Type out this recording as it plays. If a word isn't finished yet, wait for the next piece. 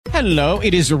Hello,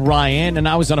 it is Ryan, and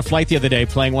I was on a flight the other day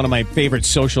playing one of my favorite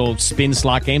social spin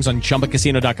slot games on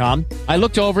ChumbaCasino.com. I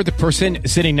looked over at the person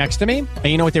sitting next to me, and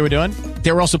you know what they were doing?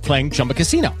 They were also playing Chumba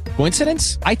Casino.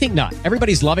 Coincidence? I think not.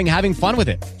 Everybody's loving having fun with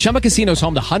it. Chumba Casino is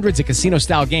home to hundreds of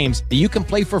casino-style games that you can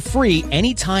play for free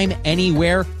anytime,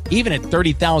 anywhere, even at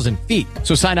 30,000 feet.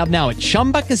 So sign up now at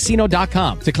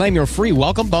ChumbaCasino.com to claim your free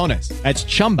welcome bonus. That's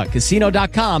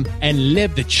ChumbaCasino.com and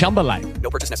live the Chumba life.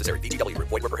 No purchase necessary. VGW.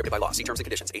 Void where prohibited by law. See terms and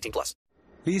conditions. 18+.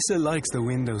 Lisa likes the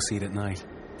window seat at night.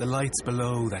 The lights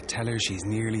below that tell her she's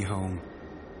nearly home.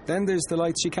 Then there's the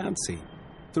lights she can't see.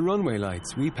 The runway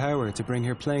lights we power to bring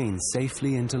her planes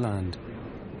safely into land.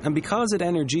 And because at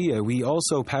Energia we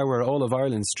also power all of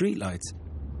Ireland's streetlights,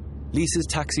 Lisa's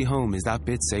taxi home is that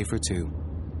bit safer too.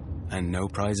 And no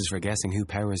prizes for guessing who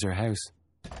powers her house.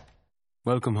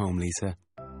 Welcome home, Lisa.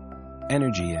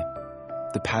 Energia,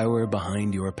 the power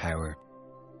behind your power.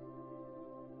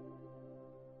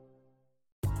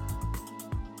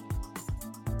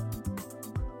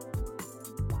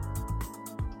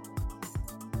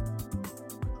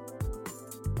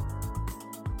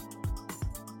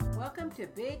 Welcome to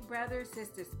Big Brother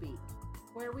Sister Speak,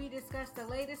 where we discuss the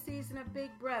latest season of Big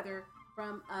Brother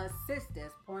from a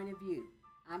sister's point of view.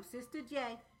 I'm Sister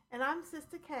J. And I'm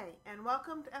Sister K, and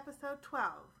welcome to episode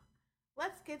 12.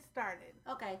 Let's get started.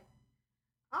 Okay.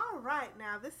 All right,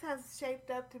 now this has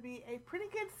shaped up to be a pretty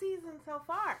good season so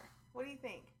far. What do you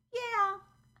think? Yeah.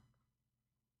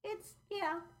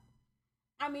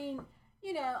 I mean,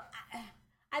 you know,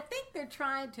 I think they're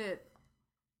trying to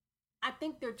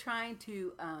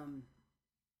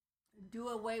do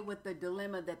away with the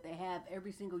dilemma that they have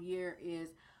every single year is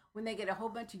when they get a whole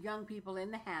bunch of young people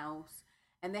in the house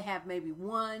and they have maybe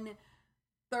one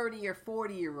 30 or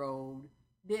 40-year-old,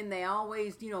 then they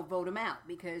always, vote them out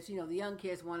because, the young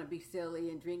kids want to be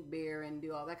silly and drink beer and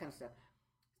do all that kind of stuff.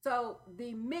 So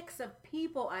the mix of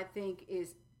people, I think,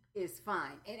 is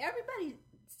fine. And everybody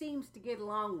seems to get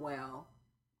along well,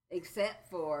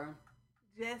 except for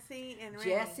Jesse and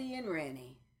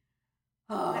Rennie.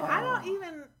 Oh.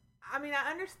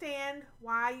 I understand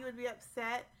why you would be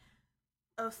upset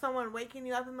of someone waking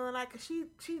you up in the middle of the night because she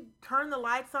turned the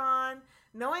lights on,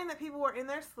 knowing that people were in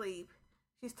their sleep.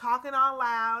 She's talking all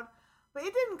loud, but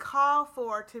it didn't call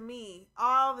for, to me,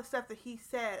 all the stuff that he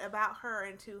said about her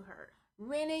and to her.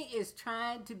 Rennie is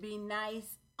trying to be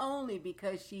nice only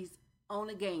because she's on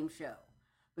a game show.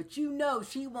 But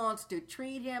she wants to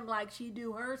treat him like she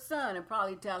do her son and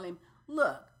probably tell him,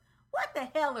 look, what the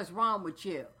hell is wrong with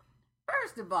you?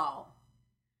 First of all,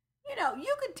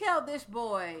 you could tell this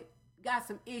boy got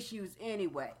some issues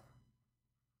anyway.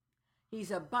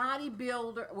 He's a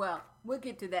bodybuilder. Well, we'll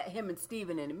get to that, him and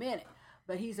Steven, in a minute.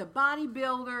 But he's a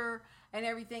bodybuilder and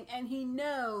everything, and he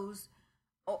knows,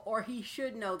 or he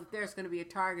should know, that there's going to be a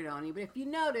target on him. But if you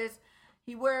notice,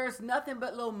 he wears nothing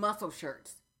but little muscle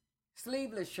shirts,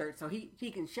 sleeveless shirts, so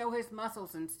he can show his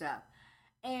muscles and stuff.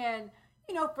 And,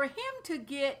 for him to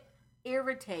get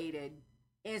irritated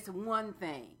is one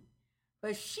thing.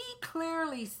 But she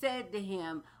clearly said to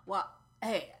him, well,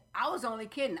 hey, I was only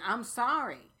kidding. I'm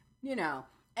sorry.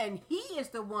 And he is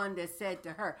the one that said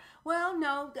to her, well,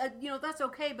 no, that's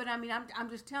okay, but I'm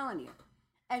just telling you.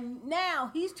 And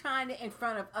now he's trying to, in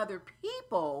front of other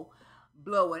people,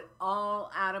 blow it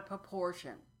all out of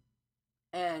proportion.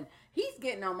 And he's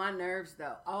getting on my nerves,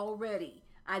 though, already.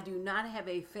 I do not have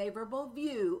a favorable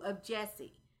view of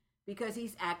Jesse because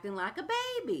he's acting like a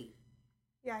baby.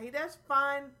 Yeah, he does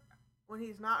fine when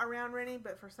he's not around Rennie,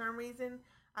 but for some reason,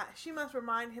 she must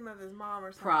remind him of his mom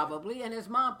or something. Probably, and his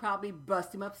mom probably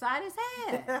bust him upside his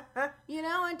head, and tell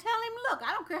him, look,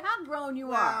 I don't care how grown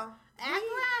you are. Act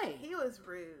right. He was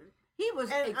rude. He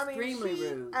was extremely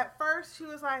rude. At first, she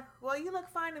was like, well, you look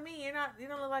fine to me. You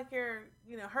don't look like you're,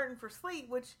 hurting for sleep,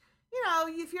 which,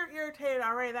 if you're irritated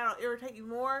already, that'll irritate you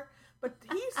more. But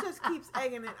he just keeps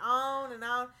egging it on and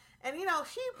on. And,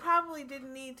 she probably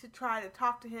didn't need to try to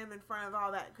talk to him in front of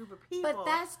all that group of people. But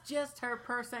that's just her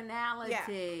personality.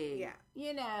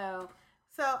 Yeah.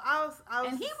 So I was.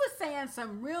 And he was saying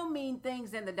some real mean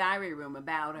things in the diary room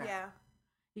about her. Yeah.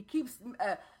 He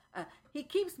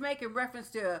keeps making reference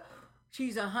to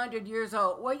she's 100 years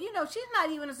old. Well, she's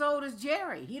not even as old as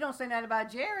Jerry. He don't say nothing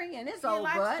about Jerry and his old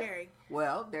butt. Jerry.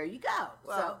 Well, there you go.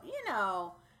 Well,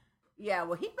 so, yeah,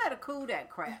 well, he better cool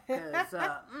that crap. Because,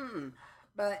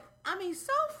 But,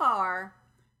 so far,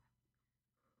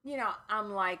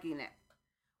 I'm liking it.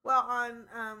 Well, on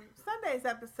Sunday's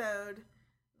episode,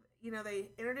 they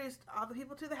introduced all the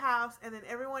people to the house, and then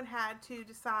everyone had to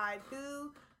decide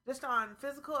who, just on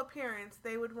physical appearance,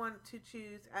 they would want to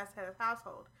choose as head of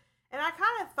household. And I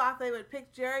kind of thought they would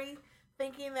pick Jerry,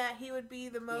 thinking that he would be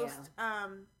the most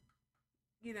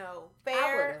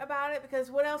fair would've. about it,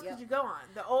 because what else Yep. could you go on?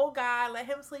 The old guy, let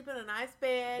him sleep in a nice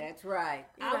bed. That's right.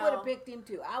 You I would know. have picked him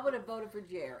too. I would have voted for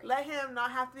Jerry. Let him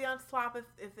not have to be on slop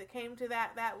if it came to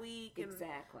that week. And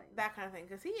Exactly. that kind of thing,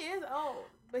 because he is old,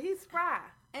 but he's spry.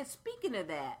 And speaking of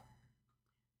that,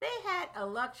 they had a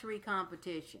luxury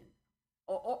competition,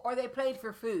 or they played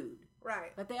for food,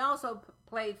 Right. but they also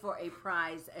played for a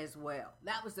prize as well.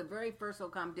 That was the very first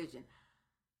little competition.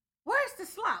 Where's the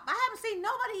slop? I haven't seen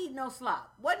nobody eat no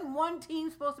slop. Wasn't one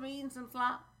team supposed to be eating some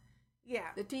slop?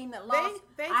 Yeah. The team that lost?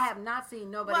 I have not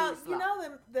seen nobody Well, eat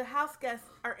slop. the house guests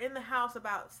are in the house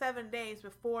about 7 days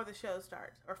before the show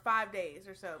starts, or 5 days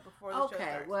or so before the show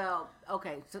starts.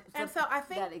 So I that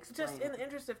think explains just in it. the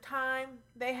interest of time,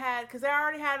 they had, because they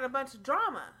already had a bunch of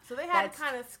drama, so they had to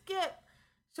kind of skip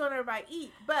showing everybody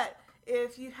eat. But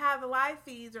if you have the live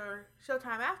feeds or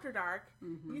Showtime After Dark,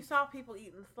 you saw people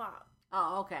eating slop.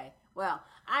 Oh, okay. Well,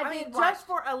 I did mean, watch. just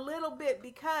for a little bit,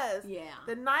 because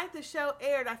the night the show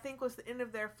aired, I think, was the end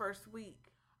of their first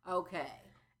week. Okay.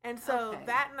 And so Okay.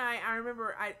 that night, I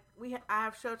remember I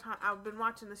have Showtime. I've been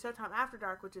watching the Showtime After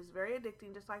Dark, which is very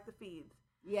addicting, just like the feeds.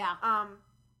 Yeah.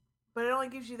 But it only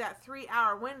gives you that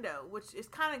 3-hour window, which is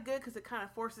kind of good because it kind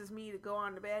of forces me to go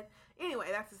on to bed. Anyway,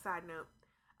 that's a side note.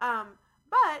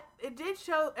 But it did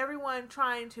show everyone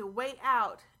trying to wait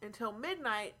out until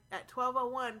midnight at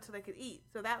 12:01 so they could eat.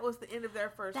 So that was the end of their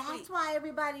first week. That's why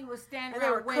everybody was standing And they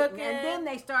around were waiting, cooking. and then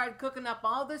they started cooking up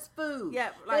all this food. Yeah,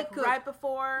 They like cooked- right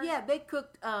before. Yeah, they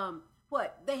cooked.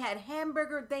 What they had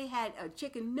hamburger. They had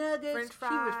chicken nuggets. French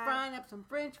She was fries. frying up some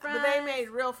French fries. But they made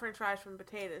real French fries from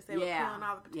potatoes. They were peeling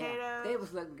all the potatoes. Yeah, they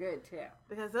was looking good too.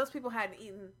 Because those people hadn't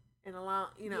eaten in a long,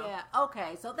 Yeah,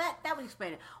 okay, so that would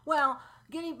explain it. Well,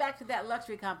 getting back to that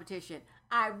luxury competition,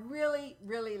 I really,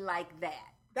 really like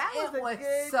that. That was it a was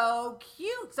good- so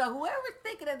cute. So whoever's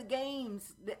thinking of the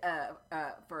games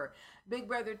for Big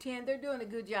Brother 10, they're doing a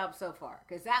good job so far,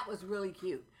 because that was really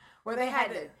cute. Where they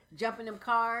had to jump in them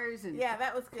cars and Yeah,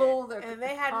 that was good. pull their and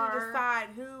they had car. to decide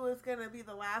who was going to be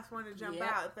the last one to jump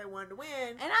Yep. out if they wanted to win.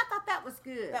 And I thought that was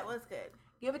good. That was good.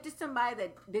 Give it to somebody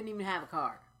that didn't even have a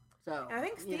car. So And I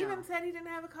think you Steven know. said he didn't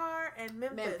have a car, and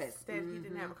Memphis said he didn't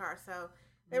Mm-hmm. have a car. So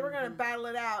they were going to battle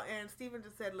it out, and Steven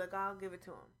just said, look, I'll give it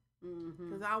to him.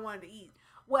 Because I wanted to eat.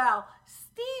 Well,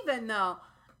 Steven, though,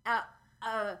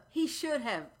 he should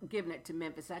have given it to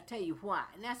Memphis. I tell you why.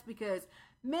 And that's because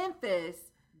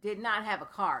Memphis did not have a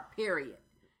car, period.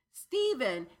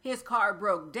 Steven, his car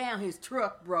broke down. His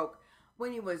truck broke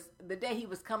when the day he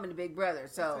was coming to Big Brother.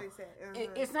 So That's what he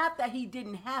said. it's not that he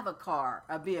didn't have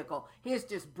a vehicle. His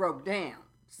just broke down.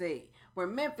 See, where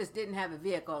Memphis didn't have a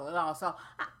vehicle at all. So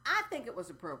I think it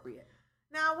was appropriate.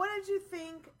 Now, what did you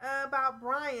think about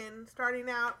Brian starting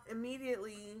out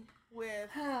immediately with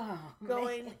Oh,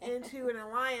 going man. into an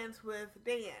alliance with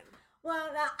Dan?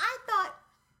 Well, now I thought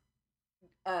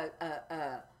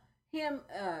him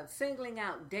singling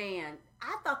out Dan,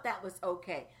 I thought that was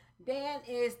okay. Dan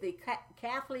is the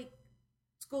Catholic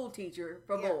school teacher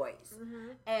for boys.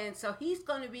 And so he's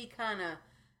going to be kind of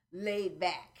laid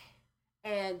back.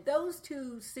 And those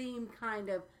two seem kind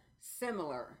of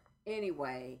similar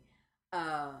anyway,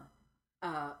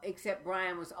 except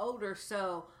Brian was older.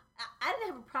 So I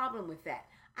didn't have a problem with that.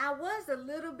 I was a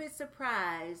little bit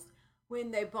surprised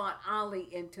when they brought Ollie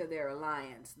into their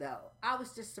alliance, though. I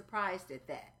was just surprised at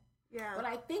that. Yeah. But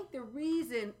I think the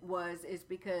reason is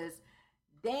because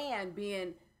Dan,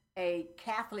 being a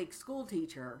Catholic school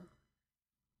teacher,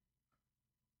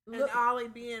 And Ollie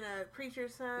being a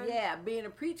preacher's son? being a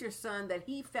preacher's son, that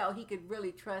he felt he could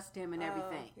really trust him and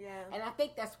everything. yeah. And I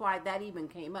think that's why that even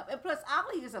came up. And plus,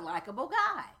 Ollie is a likable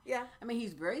guy. Yeah. I mean,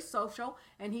 he's very social,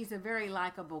 and he's a very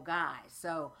likable guy.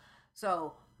 So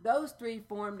those three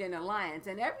formed an alliance,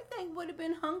 and everything would have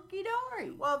been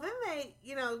hunky-dory. Well, then they,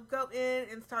 go in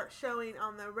and start showing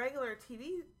on the regular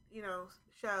TV,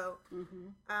 show,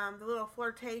 the little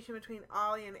flirtation between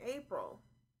Ollie and April,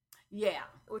 Yeah.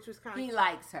 which was kind of He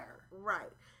likes her.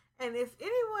 right. And if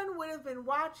anyone would have been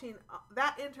watching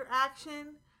that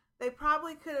interaction, they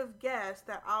probably could have guessed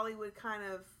that Ollie would kind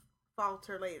of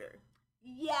falter later.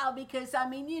 Yeah, because, I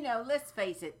mean, let's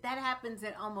face it, that happens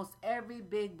in almost every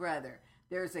Big Brother.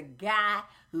 There's a guy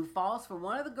who falls for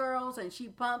one of the girls, and she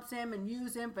pumps him and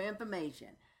uses him for information.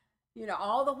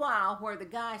 All the while where the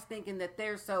guy's thinking that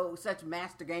they're such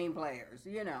master game players,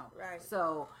 Right.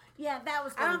 So, yeah, that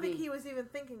was I going to don't be... think he was even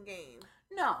thinking game.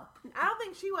 No. I don't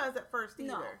think she was at first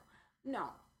either. No,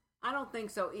 I don't think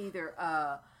so either.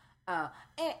 And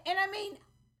I mean,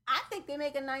 I think they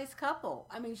make a nice couple.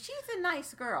 I mean, she's a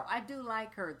nice girl. I do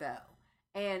like her, though.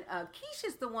 And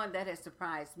Keisha's the one that has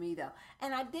surprised me, though.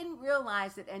 And I didn't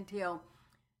realize it until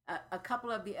a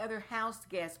couple of the other house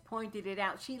guests pointed it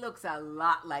out. She looks a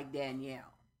lot like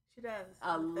Danielle. She does.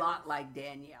 A lot like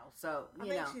Danielle. So, I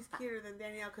think she's cuter than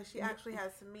Danielle because she actually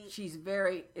has some meat. She's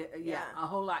very, a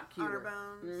whole lot cuter. On her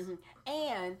bones.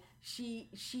 And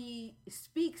she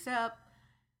speaks up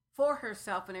for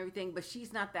herself and everything, but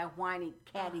she's not that whiny,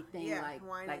 catty thing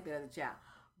like the other child.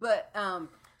 But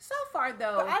so far,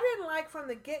 though... But I didn't like from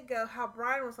the get-go how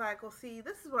Brian was like, well, see,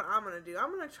 this is what I'm going to do.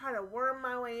 I'm going to try to worm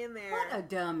my way in there. What a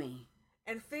dummy.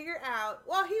 And figure out...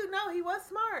 Well, he was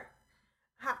smart.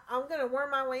 I'm going to worm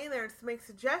my way in there and make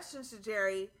suggestions to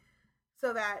Jerry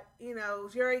so that,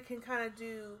 Jerry can kind of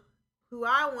do who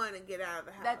I want to get out of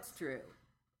the house. That's true.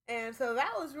 And so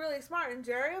that was really smart. And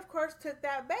Jerry, of course, took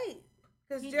that bait.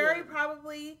 Because Jerry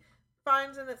probably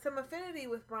finds some affinity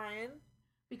with Brian.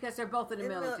 Because they're both in the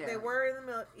military. They were in the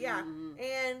military, yeah.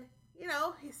 And,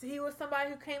 he was somebody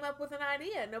who came up with an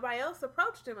idea. Nobody else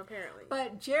approached him, apparently.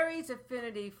 But Jerry's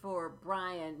affinity for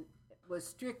Brian was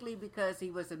strictly because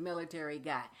he was a military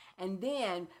guy. And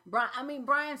then,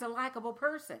 Brian's a likable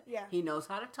person. Yeah. He knows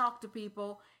how to talk to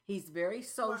people. He's very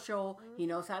social. He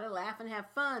knows how to laugh and have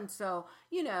fun. So,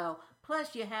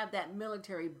 plus you have that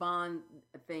military bond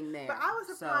thing there. But I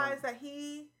was surprised that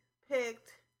he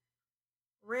picked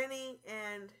Rennie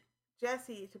and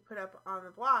Jesse to put up on the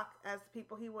block as the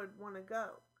people he would want to go.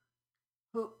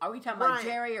 Who are we talking about,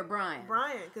 Jerry or Brian?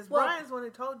 Brian, because Brian's the one who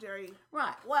told Jerry.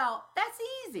 Right. Well, that's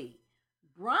easy.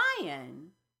 Brian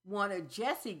wanted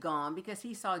Jesse gone because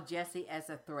he saw Jesse as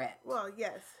a threat. Well,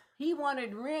 yes. He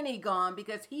wanted Rennie gone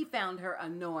because he found her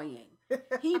annoying.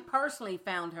 He personally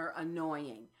found her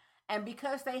annoying. And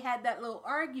because they had that little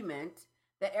argument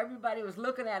that everybody was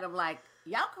looking at him like,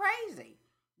 y'all crazy.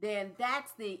 Then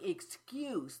that's the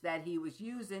excuse that he was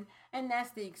using, and that's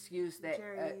the excuse that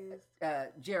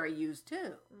Jerry used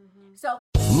too. Mm-hmm. So,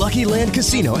 Lucky Land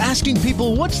Casino, asking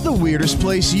people, what's the weirdest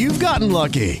place you've gotten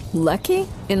lucky? Lucky?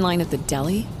 In line at the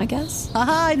deli, I guess?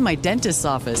 Aha, in my dentist's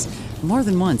office. More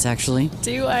than once, actually.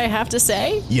 Do I have to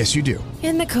say? Yes, you do.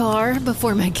 In the car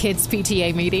before my kids'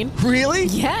 PTA meeting. Really?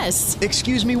 Yes.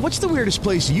 Excuse me, what's the weirdest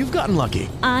place you've gotten lucky?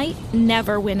 I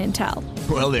never win and tell.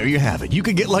 Well, there you have it. You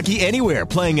can get lucky anywhere,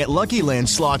 playing at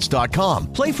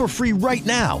LuckyLandSlots.com. Play for free right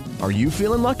now. Are you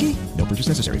feeling lucky? No purchase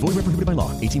necessary. Void where prohibited by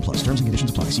law. 18 plus. Terms and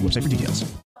conditions apply. See website for details.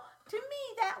 To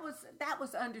me, that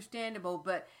was understandable,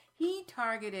 but he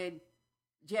targeted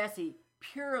Jesse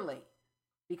purely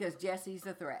because Jesse's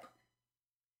a threat.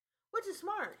 Which is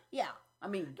smart. Yeah. I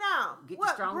mean, now, get what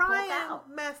the strong Brian folk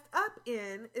out. messed up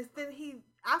in is then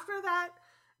after that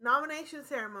nomination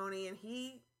ceremony, and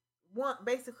he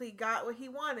basically got what he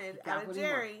wanted out of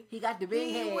Jerry. He got the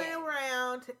big head. He went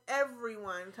around to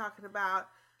everyone talking about,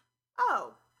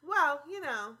 oh, well,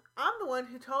 I'm the one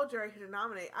who told Jerry who to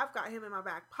nominate. I've got him in my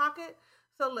back pocket.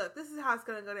 So look, this is how it's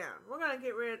going to go down. We're going to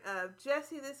get rid of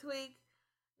Jesse this week.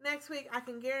 Next week, I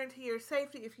can guarantee your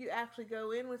safety if you actually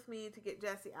go in with me to get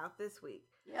Jesse out this week.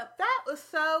 Yep. That was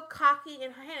so cocky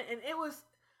and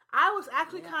I was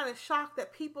actually kind of shocked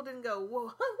that people didn't go, whoa,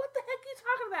 what the heck are you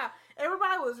talking about?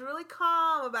 Everybody was really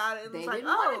calm about it. And they was like, didn't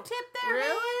want to tip their really?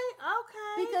 hand.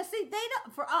 Okay. Because see,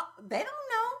 they don't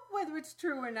know whether it's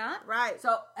true or not. Right.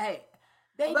 So hey,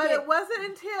 it wasn't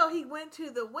until he went to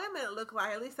the women, it looked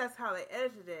like, at least that's how they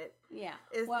edited it. Yeah.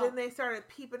 Then they started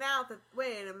peeping out that,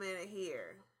 wait a minute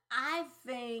here. I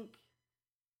think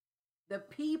the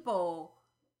people,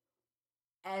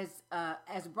 as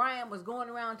Brian was going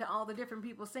around to all the different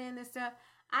people saying this stuff,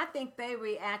 I think they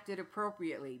reacted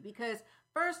appropriately because,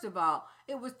 first of all,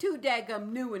 it was too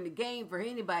daggum new in the game for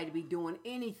anybody to be doing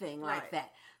anything like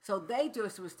that. So they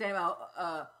just were saying,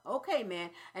 okay, man.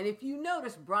 And if you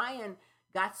notice, Brian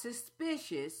got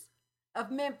suspicious of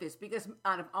Memphis because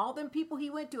out of all them people he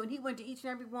went to, and he went to each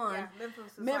and every one,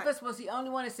 Memphis was the only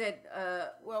one that said,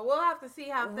 well, we'll have to see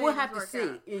how things we'll have to work see.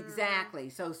 out. Exactly.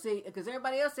 So see, because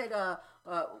everybody else said, well,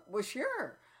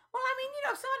 sure. Well, I mean,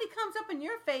 if somebody comes up in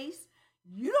your face,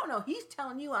 you don't know. He's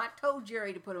telling you, I told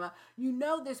Jerry to put him out. You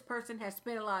know this person has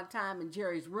spent a lot of time in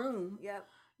Jerry's room. Yep.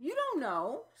 You don't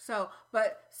know. So,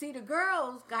 but see, the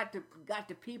girls got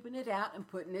to peeping it out and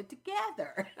putting it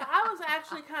together. I was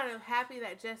actually kind of happy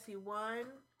that Jesse won.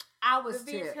 I was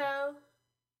the veto.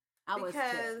 too.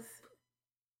 Because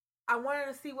I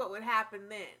wanted to see what would happen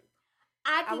then.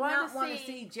 I did not want to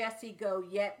see Jesse go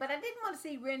yet, but I didn't want to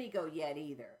see Rennie go yet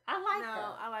either. I like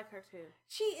her. I like her too.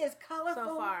 She is colorful.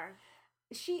 So far.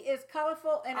 She is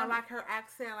colorful. And I like her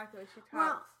accent. I like the way she talks.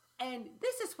 Well, and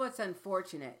this is what's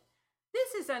unfortunate.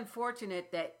 This is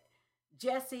unfortunate that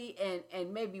Jesse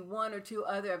and maybe one or two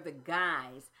other of the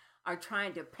guys are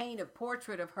trying to paint a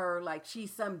portrait of her like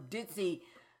she's some ditzy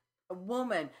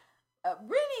woman.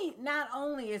 Rennie not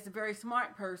only is a very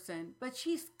smart person, but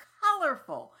she's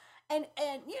colorful. And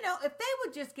you know, if they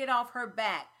would just get off her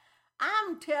back,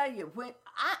 I'm telling you, when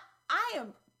I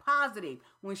am positive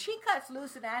when she cuts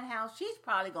loose in that house, she's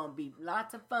probably gonna be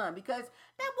lots of fun because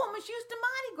that woman's used to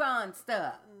Mardi Gras and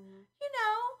stuff, you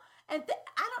know. And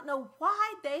I don't know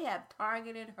why they have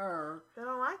targeted her. They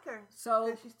don't like her.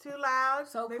 So she's too loud.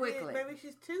 So quickly. Maybe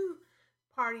she's too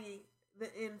party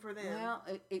in for them. Well,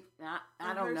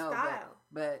 I don't know,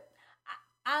 but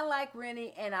I like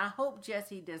Rennie, and I hope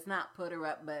Jesse does not put her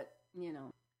up. But you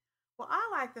know, well, I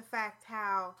like the fact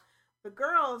how the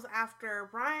girls, after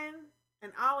Brian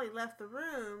and Ollie left the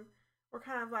room, were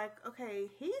kind of like, okay,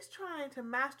 he's trying to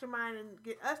mastermind and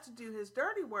get us to do his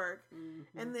dirty work,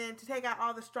 and then to take out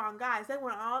all the strong guys. They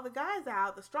want all the guys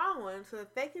out, the strong ones, so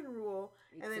that they can rule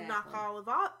and then knock all of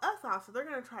us off. So they're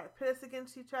going to try to pit us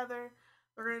against each other.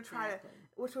 They're going to try to,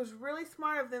 which was really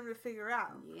smart of them to figure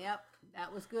out. Yep,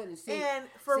 that was good. And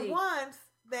once,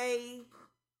 they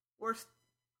were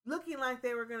looking like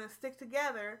they were going to stick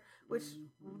together, which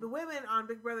the women on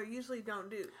Big Brother usually don't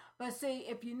do. But see,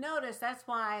 if you notice, that's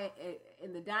why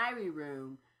in the diary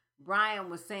room, Brian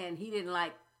was saying he didn't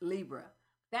like Libra.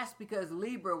 That's because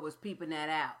Libra was peeping that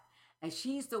out. And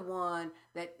she's the one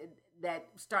that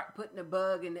start putting the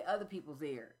bug in the other people's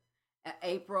ear.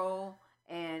 April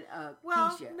and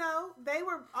Keisha. No, they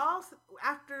were all,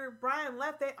 after Brian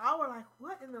left, they all were like,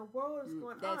 what in the world is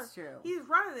going on? That's true. He's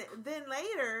running it. Then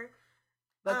later...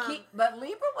 But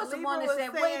Libra was the one that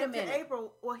said, wait a minute. To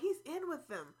April, well, he's in with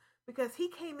them because he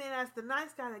came in as the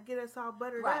nice guy to get us all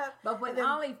buttered up. But when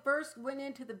Ollie first went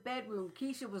into the bedroom,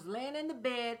 Keisha was laying in the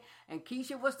bed, and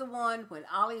Keisha was the one, when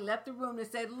Ollie left the room,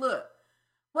 that said, look,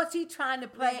 what's he trying to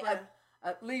play?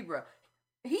 Libra.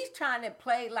 He's trying to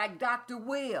play like Dr.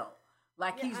 Will,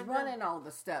 like he's running all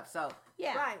the stuff. So,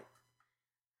 yeah. Right.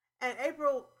 And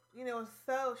April... You know,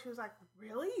 so she was like,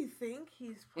 really? You think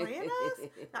he's playing us?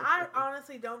 Now, I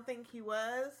honestly don't think he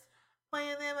was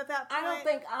playing them at that point. I don't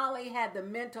think Ollie had the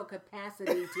mental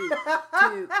capacity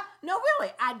to no,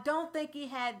 really. I don't think he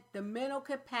had the mental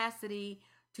capacity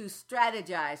to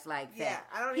strategize like that. Yeah,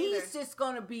 I don't He's either. just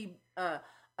going to be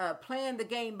playing the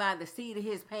game by the seat of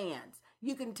his pants.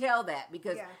 You can tell that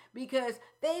because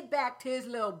they backed his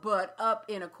little butt up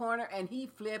in a corner and he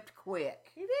flipped quick.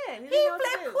 He did. He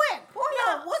flipped quick. Poor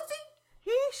little wussy.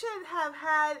 He should have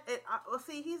had it. Well,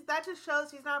 see, that just shows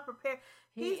he's not prepared.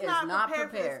 He's not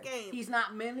prepared for this game. He's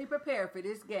not mentally prepared for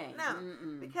this game. No,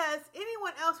 because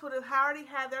anyone else would have already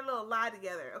had their little lie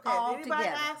together. Okay, if anybody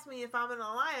asks me if I'm in an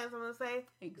alliance, I'm going to say,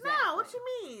 no, what you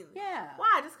mean? Yeah.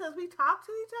 Why? Just because we talk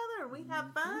to each other and we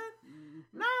have fun?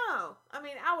 No. I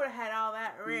mean, I would have had all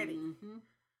that ready.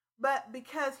 But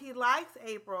because he likes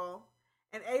April,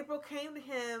 and April came to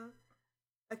him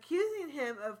accusing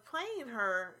him of playing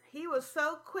her, he was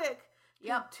so quick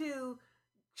to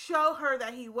show her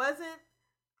that he wasn't.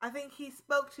 I think he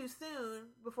spoke too soon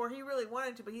before he really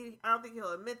wanted to, but I don't think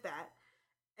he'll admit that.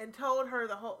 And told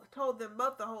them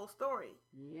both the whole story.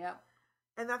 Yep.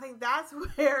 And I think that's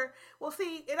where, well,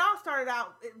 see, it all started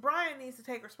out, Brian needs to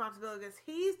take responsibility because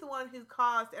he's the one who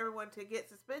caused everyone to get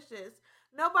suspicious.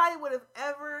 Nobody would have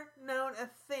ever known a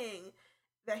thing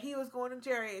that he was going to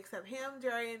Jerry except him,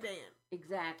 Jerry, and Dan.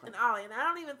 Exactly. And Ollie. And I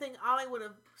don't even think Ollie would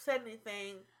have said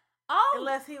anything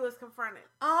unless he was confronted.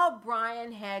 All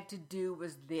Brian had to do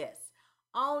was this.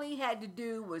 All he had to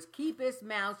do was keep his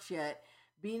mouth shut,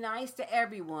 be nice to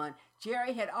everyone.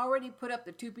 Jerry had already put up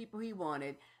the two people he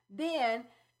wanted. Then,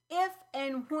 if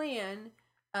and when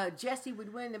Jesse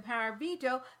would win the power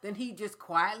veto, then he'd just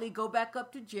quietly go back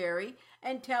up to Jerry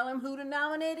and tell him who to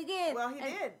nominate again. Well, he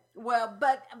did. Well,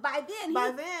 but by then,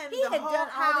 he had done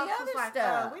all the other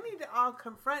stuff. We need to all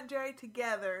confront Jerry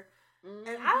together.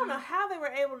 And I don't know how they were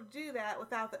able to do that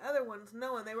without the other ones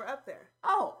knowing they were up there.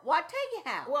 Oh, well, I'll tell you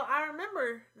how. Well, I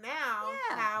remember now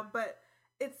how, but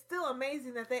it's still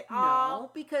amazing that they all...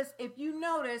 No, because if you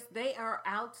notice, they are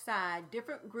outside.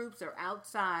 Different groups are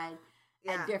outside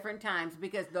at different times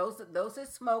because those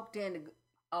that smoke tend to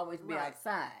always be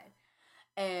outside.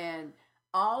 And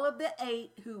all of the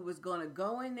 8 who was going to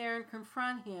go in there and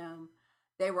confront him,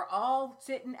 they were all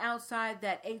sitting outside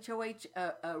that HOH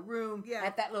room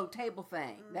at that little table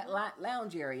thing, that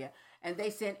lounge area. And they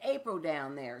sent April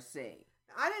down there, see.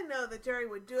 I didn't know that Jerry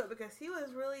would do it because he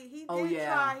was really, he did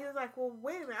try. He was like, well,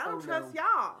 wait a minute, I don't trust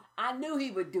y'all. I knew he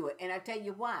would do it, and I tell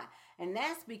you why. And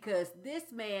that's because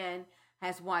this man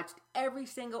has watched every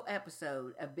single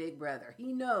episode of Big Brother.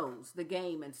 He knows the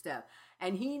game and stuff,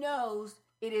 and he knows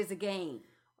it is a game.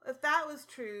 If that was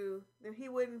true, then he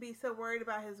wouldn't be so worried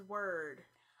about his word.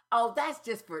 Oh, that's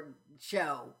just for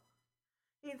show.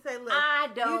 He'd say, look, I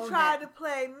don't you tried to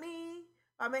play me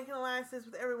by making alliances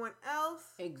with everyone else.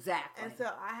 Exactly. And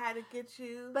so I had to get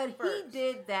you But first. he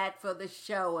did that for the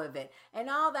show of it. And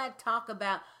all that talk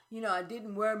about, I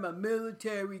didn't wear my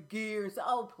military gear. So,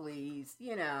 oh, please,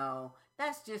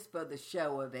 that's just for the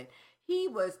show of it.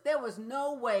 There was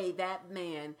no way that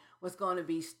man was going to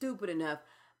be stupid enough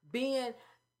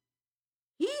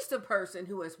he's the person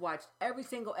who has watched every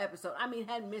single episode. I mean,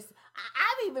 I've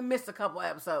even missed a couple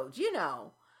episodes,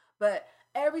 but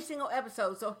every single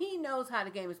episode. So he knows how the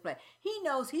game is played. He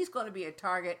knows he's going to be a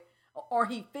target, or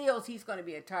he feels he's going to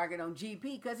be a target on GP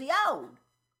because he owed.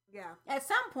 Yeah. At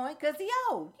some point, because he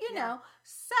owed,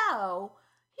 So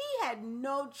he had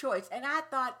no choice. And I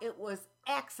thought it was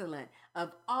excellent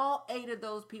of all 8 of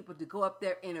those people to go up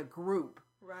there in a group.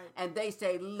 Right. And they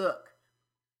say, look,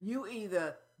 you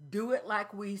either do it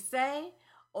like we say,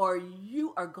 or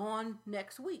you are gone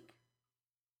next week.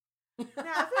 Now, if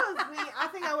it was me, I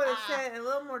think I would have said it a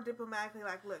little more diplomatically,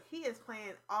 like, look, he is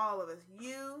playing all of us.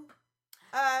 You,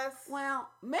 us. Well,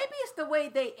 maybe it's the way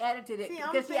they edited it.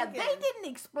 Because, they didn't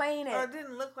explain it. Or it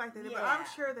didn't look like they did, but I'm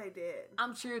sure they did.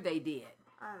 I'm sure they did.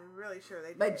 I'm really sure they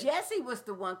did. But Jesse was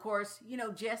the one, of course,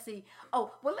 Jesse.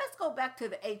 Oh, well, let's go back to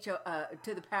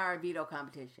the Power and Veto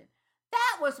competition.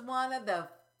 That was one of the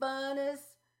funnest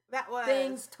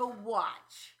things to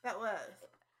watch. That was.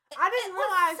 I didn't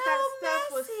realize that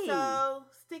stuff was so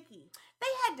sticky. They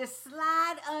had to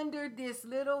slide under this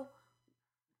little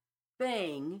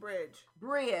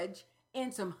bridge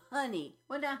in some honey.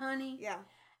 Wasn't that honey? Yeah.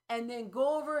 And then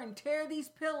go over and tear these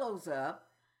pillows up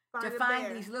to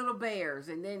find these little bears,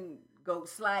 and then go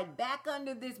slide back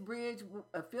under this bridge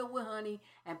filled with honey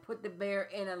and put the bear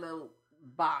in a little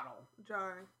bottle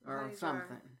jar or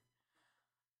something.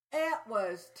 It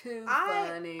was too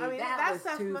funny. I mean, that was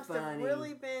stuff too must funny. have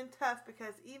really been tough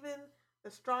because even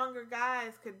the stronger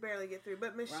guys could barely get through.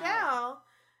 But Michelle,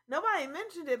 nobody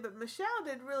mentioned it, but Michelle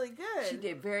did really good. She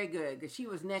did very good because she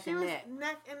was neck and neck.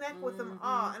 neck and neck with them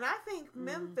all. And I think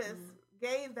Memphis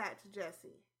gave that to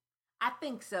Jesse. I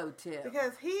think so too.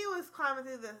 Because he was climbing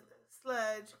through the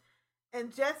sludge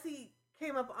and Jesse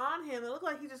came up on him. It looked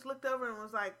like he just looked over and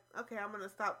was like, okay, I'm going to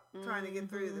stop trying to get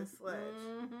through this sludge.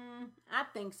 I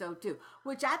think so too.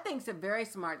 Which I think is a very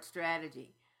smart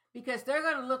strategy. Because they're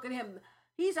going to look at him.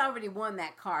 He's already won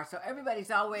that car. So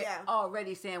everybody's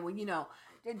already saying, well,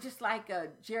 just like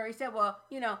Jerry said, well,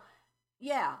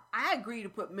 I agree to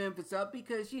put Memphis up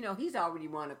because, he's already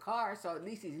won a car. So at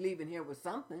least he's leaving here with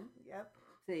something. Yep.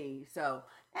 See, so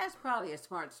that's probably a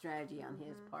smart strategy on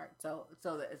his part. But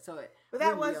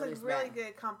that was a really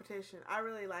good competition. I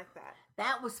really liked that.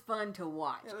 That was fun to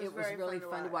watch. It was really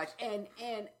fun to watch. And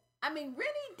I mean,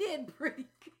 Rennie did pretty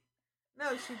good.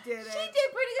 No, she didn't. She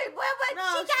did pretty good. Well, but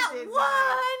she got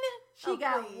one. She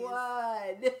got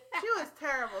one. She was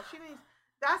terrible.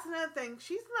 That's another thing.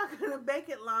 She's not going to make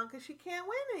it long because she can't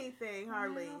win anything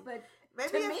hardly. No, but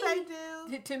maybe if they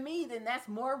do. To me, then that's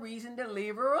more reason to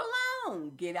leave her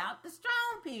alone. Get out the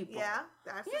strong people. Yeah,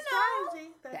 that's the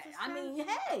strategy. That's the strategy. I mean,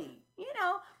 hey,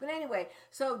 But anyway,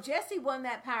 so Jesse won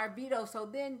that power veto. So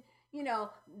then,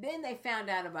 then they found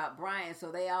out about Brian.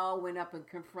 So they all went up and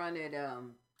confronted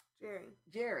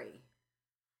Jerry.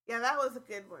 Yeah, that was a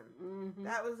good one. Mm-hmm.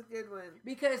 That was a good one.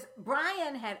 Because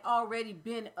Brian had already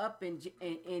been up in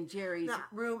Jerry's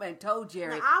room and told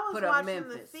Jerry put up Memphis. I was watching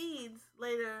the feeds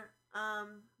later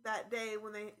that day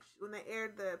when they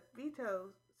aired the veto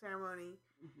ceremony,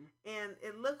 and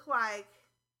it looked like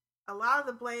a lot of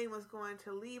the blame was going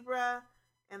to Libra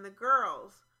and the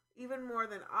girls, even more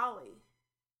than Ollie.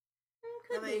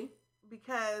 Could be.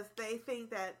 Because they think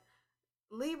that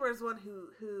Libra's one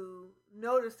who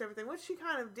noticed everything, which she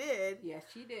kind of did. Yes,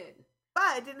 she did.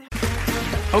 But it didn't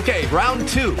Okay, round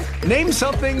 2. Name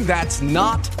something that's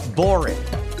not boring.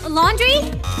 A laundry?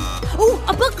 Ooh,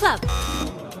 a book club.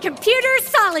 Computer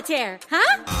solitaire,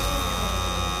 huh?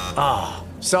 Ah,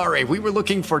 sorry, we were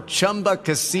looking for Chumba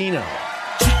Casino.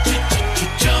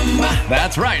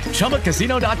 That's right.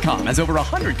 ChumbaCasino.com has over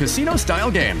 100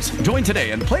 casino-style games. Join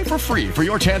today and play for free for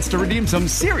your chance to redeem some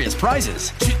serious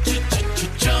prizes.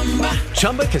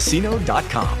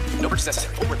 ChumbaCasino.com. No purchase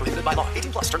necessary. Void where prohibited by law.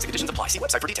 18+. Terms and conditions apply. See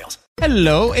website for details.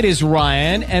 Hello, it is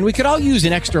Ryan, and we could all use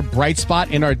an extra bright spot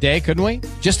in our day, couldn't we?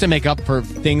 Just to make up for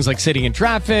things like sitting in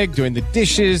traffic, doing the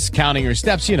dishes, counting your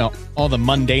steps, all the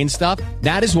mundane stuff.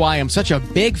 That is why I'm such a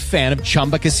big fan of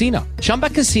Chumba Casino. Chumba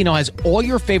Casino has all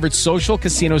your favorite social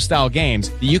casino-style games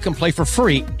that you can play for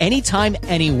free anytime,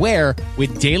 anywhere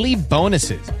with daily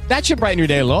bonuses. That should brighten your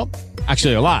day a little.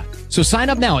 Actually, a lot. So sign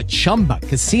up now at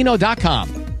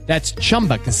ChumbaCasino.com. That's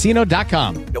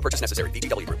ChumbaCasino.com. No purchase necessary.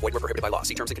 VGW Group. Void where prohibited by law.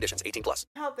 See terms and conditions. 18+.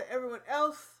 help that everyone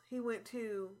else he went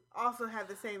to also had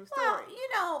the same story. Well, you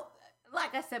know,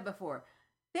 like I said before,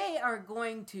 they are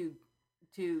going to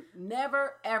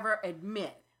never ever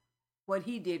admit what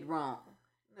he did wrong.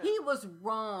 No. He was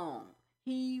wrong.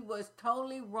 He was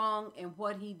totally wrong in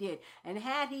what he did. And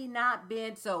had he not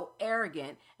been so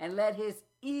arrogant and let his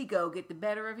ego get the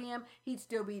better of him, he'd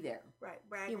still be there.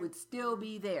 Right. He would still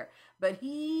be there. But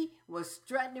he was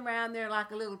strutting around there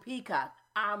like a little peacock.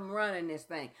 I'm running this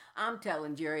thing. I'm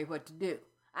telling Jerry what to do.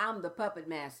 I'm the puppet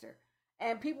master.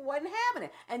 And people wasn't having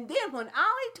it. And then when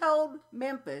Ollie told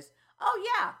Memphis, oh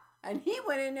yeah, and he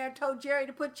went in there and told Jerry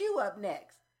to put you up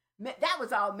next. That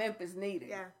was all Memphis needed.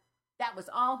 Yeah. That was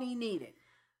all he needed.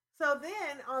 So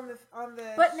then on the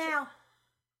But now,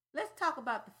 let's talk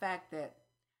about the fact that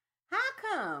how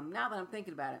come, now that I'm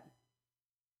thinking about it,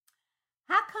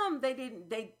 how come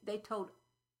they told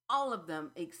all of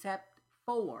them except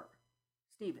for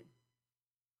Stephen?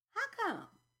 How come?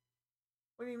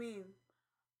 What do you mean?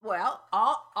 Well,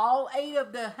 all 8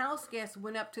 of the house guests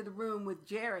went up to the room with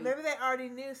Jerry. Maybe they already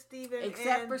knew Stephen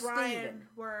except and for Brian Stephen.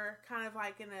 Were kind of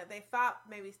like they thought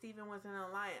maybe Stephen was in an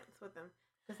alliance with them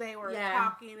because they were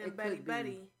talking and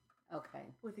buddy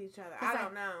okay with each other. I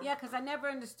don't know. Yeah, because I never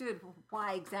understood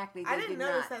why exactly they I didn't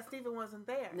notice not. that Stephen wasn't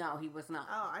there. No, he was not.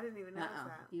 Oh, I didn't even notice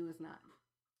that. He was not.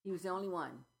 He was the only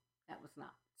one that was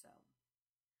not. So,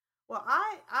 well,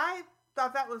 I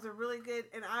thought that was a really good,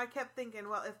 and I kept thinking,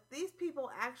 well, if these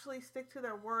people actually stick to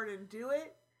their word and do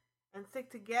it and stick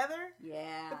together,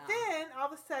 yeah. But then all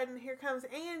of a sudden, here comes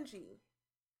Angie.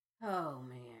 Oh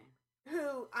man,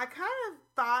 who I kind of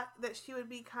thought that she would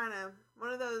be kind of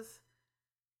one of those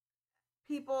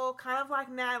people, kind of like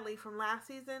Natalie from last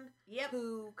season,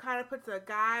 who kind of puts a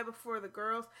guy before the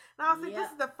girls. And I was like,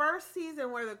 this is the first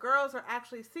season where the girls are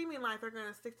actually seeming like they're going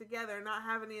to stick together and not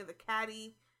have any of the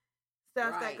catty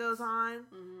stuff that goes on.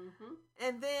 Mm-hmm.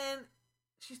 And then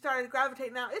she started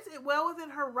gravitating. Now, it's well within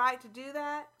her right to do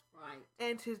that. Right.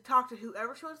 And to talk to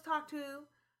whoever she wants to talk to.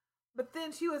 But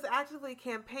then she was actively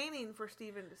campaigning for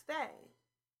Stephen to stay.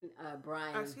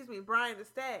 Brian. Brian to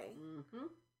stay. Mm-hmm.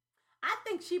 I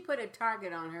think she put a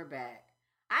target on her back.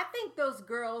 I think those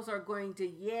girls are going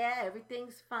to,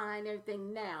 everything's fine,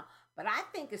 everything now. But I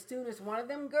think as soon as one of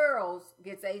them girls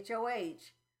gets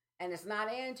HOH, and it's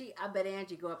not Angie, I bet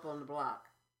Angie go up on the block.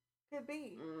 Could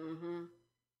be. Mm-hmm.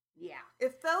 Yeah.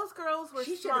 If those girls were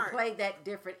she should have played that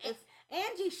different.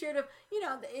 Angie should have,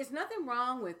 there's nothing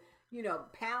wrong with,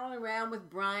 palling around with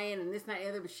Brian and this and that and the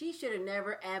other, but she should have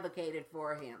never advocated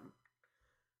for him.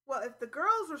 Well, if the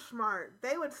girls were smart,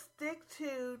 they would stick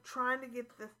to trying to get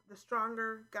the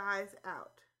stronger guys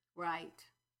out. Right.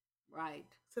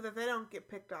 So that they don't get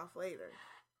picked off later.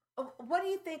 What do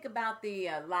you think about the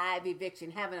live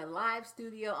eviction, having a live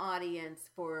studio audience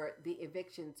for the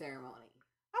eviction ceremony?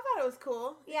 I thought it was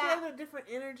cool. Yeah. It had a different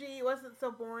energy. It wasn't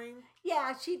so boring.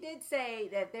 Yeah, she did say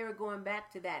that they were going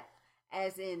back to that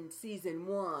as in season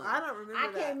 1. I don't remember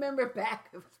I can't remember back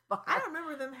as far. I don't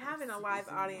remember them having a live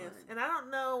audience. And I don't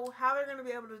know how they're going to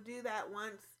be able to do that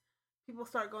once people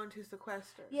start going to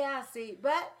sequester. Yeah, see,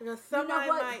 but because somebody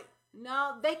might...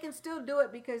 No, they can still do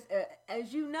it because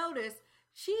as you notice,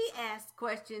 she asks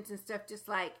questions and stuff just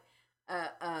like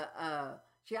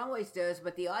she always does,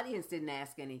 but the audience didn't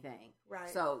ask anything. Right.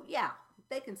 So, yeah,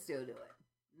 they can still do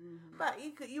it. Mm-hmm.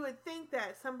 But you would think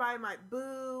that somebody might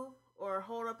boo or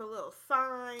hold up a little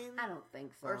sign. I don't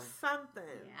think so. Or something.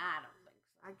 Yeah, I don't think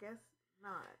so. I guess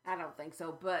not. I don't think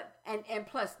so. But and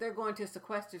plus they're going to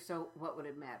sequester, so what would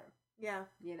it matter? Yeah.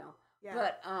 Yeah.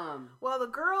 But well, the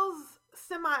girls'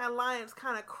 semi-alliance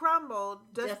kind of crumbled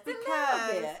just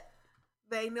because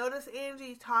they noticed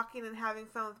Angie talking and having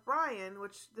fun with Brian,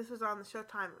 which this was on the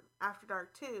Showtime After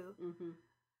Dark too. Mm-hmm.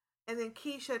 And then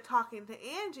Keisha talking to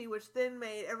Angie, which then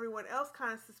made everyone else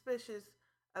kind of suspicious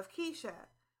of Keisha.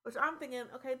 Which I'm thinking,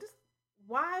 okay,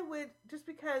 just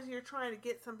because you're trying to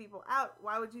get some people out,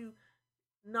 why would you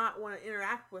not want to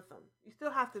interact with them? You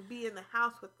still have to be in the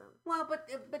house with them. Well,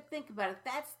 but think about it.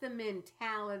 That's the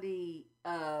mentality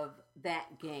of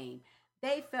that game.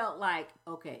 They felt like,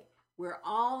 okay, we're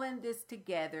all in this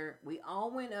together. We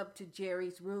all went up to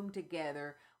Jerry's room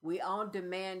together. We all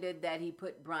demanded that he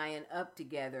put Brian up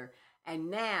together.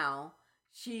 And now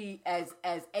she, as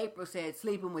April said,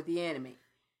 sleeping with the enemy.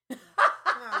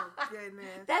 Oh,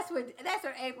 goodness. That's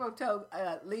what April told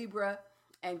Libra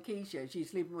and Keisha. She's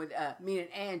sleeping with me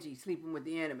and Angie sleeping with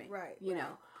the enemy. Right.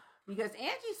 Because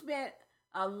Angie spent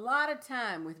a lot of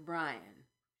time with Brian.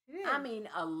 Yeah. I mean,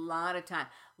 a lot of time.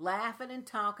 Laughing and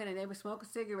talking, and they were smoking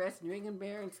cigarettes and drinking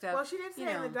beer and stuff. Well, she did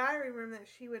say in the diary room that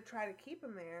she would try to keep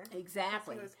him there.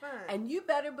 Exactly. It was fun. And you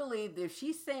better believe that if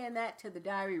she's saying that to the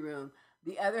diary room,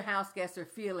 the other house guests are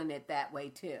feeling it that way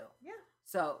too. Yeah.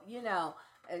 So, well,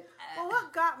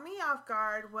 what got me off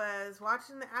guard was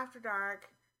watching the After Dark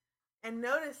and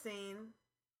noticing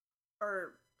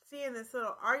or seeing this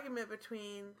little argument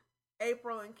between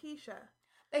April and Keisha.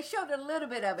 They showed a little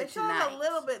bit of it tonight. They showed a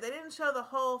little bit. They didn't show the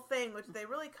whole thing, which they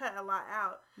really cut a lot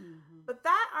out. Mm-hmm. But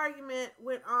that argument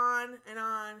went on and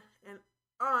on and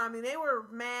on. I mean, they were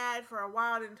mad for a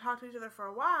while, didn't talk to each other for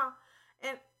a while,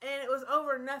 and it was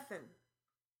over nothing.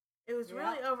 It was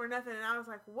really over nothing, and I was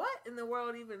like, what in the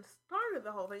world even started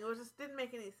the whole thing? It just didn't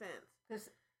make any sense. Because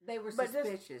they were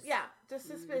suspicious. Just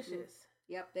suspicious.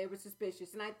 Mm-hmm. Yep, they were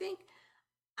suspicious. And I think...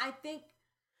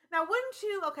 Now, wouldn't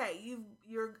you... Okay,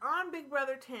 you're on Big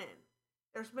Brother 10.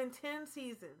 There's been 10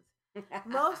 seasons.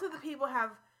 Most of the people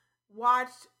have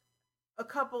watched a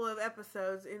couple of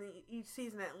episodes in each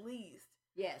season at least.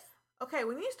 Yes. Okay,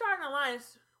 when you start an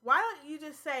alliance, why don't you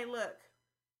just say, look,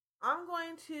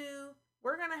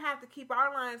 we're going to have to keep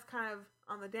our lines kind of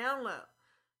on the down low.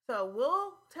 So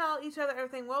we'll tell each other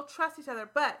everything. We'll trust each other.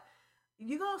 But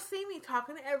you're going to see me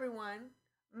talking to everyone,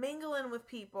 mingling with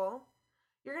people.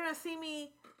 You're going to see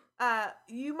me,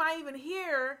 you might even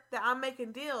hear that I'm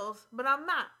making deals, but I'm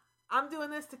not. I'm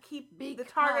doing this to keep the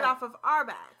target off of our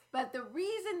back. But the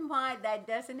reason why that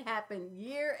doesn't happen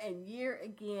year and year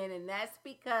again, and that's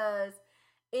because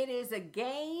it is a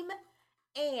game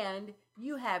and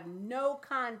you have no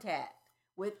contact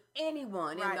with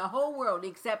anyone in the whole world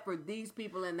except for these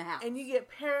people in the house. And you get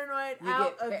paranoid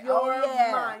out of your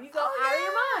mind. You go out of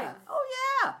your mind.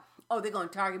 Oh, yeah. Oh, they're going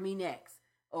to target me next.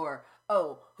 Or,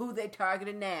 oh, who they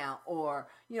targeted now. Or,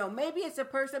 maybe it's a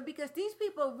person, because these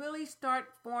people really start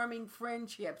forming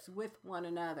friendships with one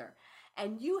another.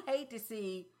 And you hate to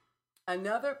see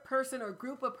another person or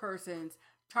group of persons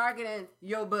targeting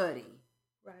your buddy.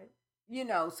 Right.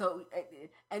 So,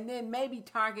 and then maybe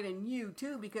targeting you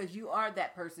too, because you are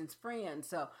that person's friend.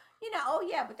 So, oh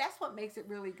yeah, but that's what makes it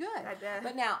really good.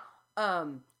 But now,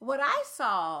 what I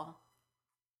saw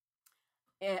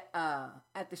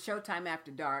at the Showtime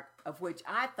After Dark, of which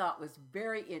I thought was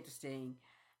very interesting,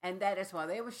 and that is while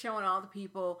they were showing all the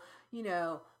people,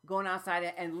 going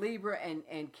outside, and Libra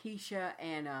and Keisha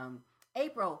and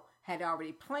April had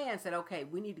already planned, said, okay,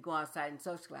 we need to go outside and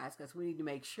socialize because we need to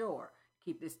make sure.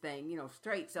 Keep this thing,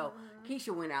 straight. So Keisha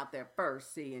went out there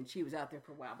first, and she was out there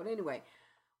for a while. But anyway,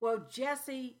 well,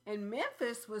 Jesse and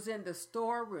Memphis was in the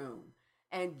storeroom,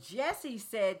 and Jesse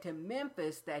said to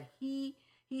Memphis that he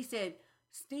said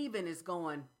Steven is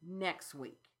going next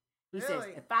week. He says,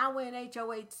 if I win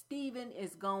HOH, Steven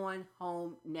is going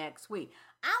home next week.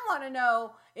 I want to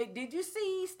know, did you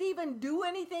see Steven do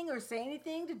anything or say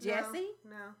anything to Jesse?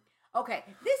 No. Okay,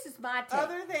 this is my take.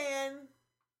 Other than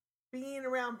being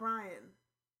around Brian.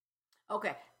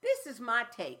 Okay, this is my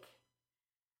take.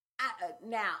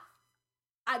 Now,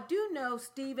 I do know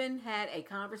Steven had a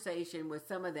conversation with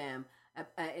some of them,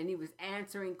 and he was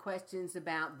answering questions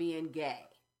about being gay.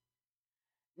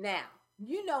 Now,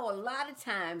 a lot of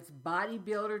times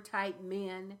bodybuilder type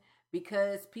men,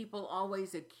 because people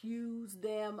always accuse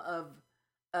them of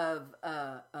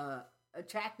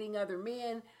attracting other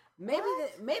men.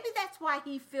 Maybe that's why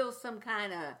he feels some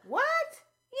kind of what?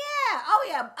 Yeah. Oh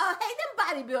yeah. Hey,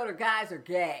 them bodybuilder guys are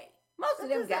gay. Most of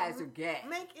them guys are gay.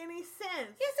 Make any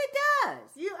sense? Yes, it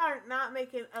does. You are not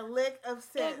making a lick of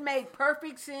sense. It made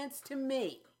perfect sense to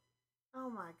me. Oh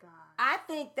my God. I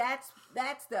think that's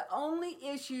the only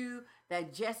issue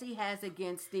that Jesse has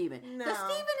against Steven. No. Because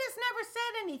Steven has never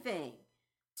said anything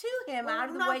to him out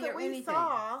of the way or anything.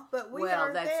 Saw, but we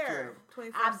aren't that's there. True.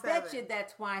 I bet you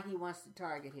that's why he wants to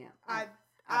target him.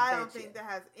 I don't think that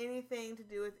has anything to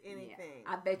do with anything.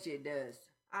 Yeah, I bet you it does.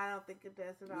 I don't think it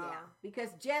does at all. Yeah,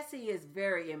 because Jesse is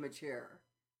very immature.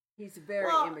 He's very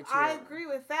immature. I agree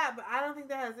with that, but I don't think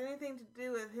that has anything to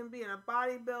do with him being a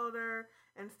bodybuilder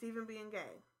and Steven being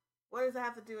gay. What does that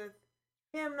have to do with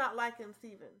him not liking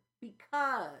Steven?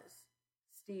 Because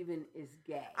Steven is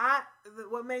gay.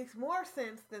 What makes more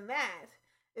sense than that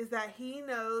is that he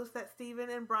knows that Steven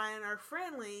and Brian are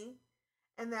friendly,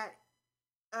 and that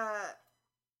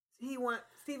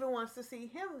Steven wants to see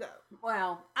him go.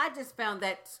 Well, I just found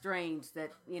that strange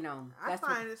that, I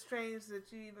find it strange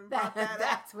that you even brought that up.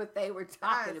 That's what they were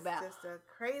talking about. That's just a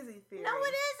crazy theory. No,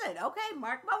 it isn't. Okay,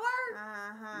 mark my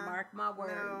word. Mark my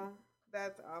word. No,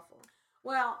 that's awful.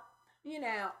 Well,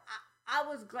 I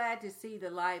was glad to see the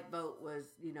live vote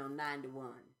was, 9-1.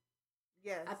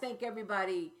 Yes. I think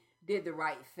everybody did the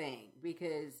right thing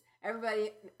because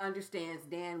everybody understands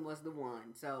Dan was the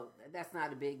one. So that's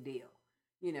not a big deal.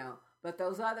 But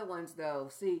those other ones, though,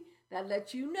 see, that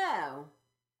lets you know,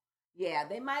 yeah,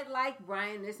 they might like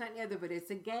Brian, this, and the other, but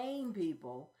it's a game,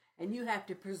 people. And you have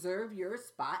to preserve your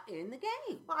spot in the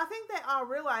game. Well, I think they all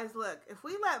realize, look, if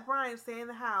we let Brian stay in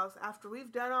the house after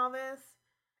we've done all this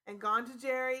and gone to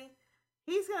Jerry,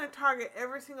 he's going to target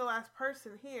every single last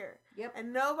person here. Yep.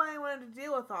 And nobody wanted to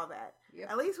deal with all that. Yep.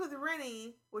 At least with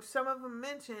Rennie, which some of them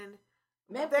mentioned,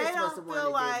 Memphis they was don't the one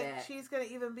feel that did like that. she's going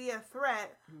to even be a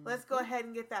threat. Let's go ahead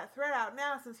and get that threat out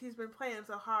now since he's been playing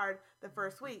so hard the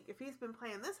first week. If he's been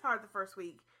playing this hard the first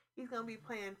week, he's going to be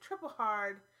playing triple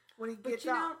hard when he gets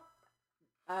off.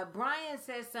 Brian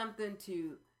said something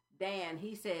to Dan.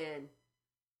 He said,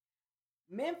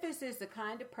 Memphis is the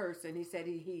kind of person, he said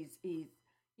he's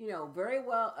very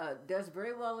well, does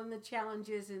very well in the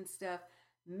challenges and stuff.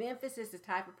 Memphis is the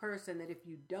type of person that if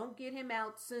you don't get him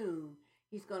out soon,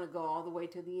 he's going to go all the way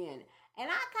to the end. And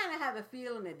I kind of have a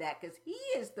feeling of that because he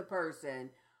is the person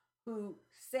who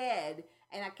said,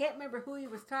 and I can't remember who he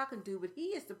was talking to, but he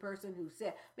is the person who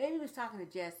said, maybe he was talking to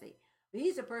Jesse, but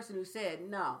he's the person who said,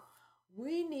 no,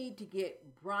 we need to get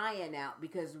Brian out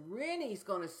because Rennie's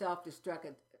going to self-destruct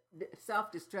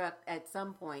at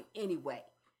some point anyway.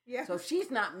 Yeah. So she's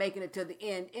not making it to the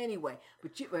end anyway.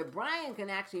 But Brian can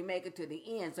actually make it to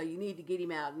the end, so you need to get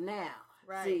him out now.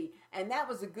 Right. See, and that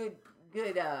was a good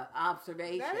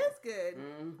observation. That is good.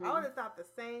 Mm-hmm. I would have thought the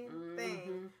same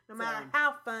thing, no matter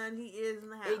how fun he is in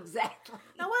the house. Exactly.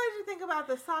 Now, what did you think about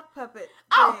the sock puppet thing?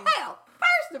 Oh, hell,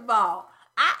 first of all,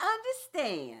 I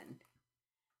understand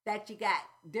that you got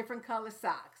different color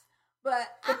socks. But,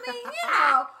 I mean,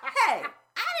 hey,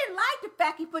 I didn't like the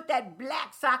fact he put that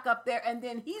black sock up there and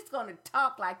then he's going to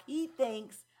talk like he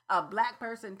thinks a black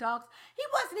person talks. He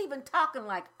wasn't even talking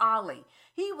like Ollie.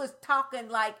 He was talking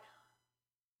like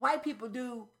white people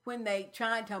do when they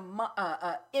trying to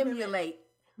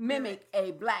mimic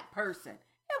a black person.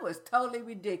 It was totally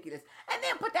ridiculous. And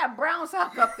then put that brown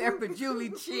sock up there for Julie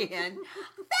Chen.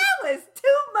 That was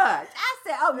too much. I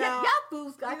said, y'all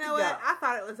fools got to go. You know what? I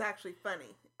thought it was actually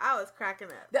funny. I was cracking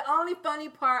up. The only funny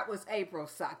part was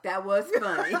April's sock. That was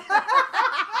funny.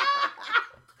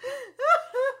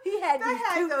 He had these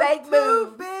two fake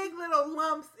moves. Big little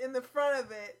lumps in the front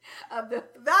of it. I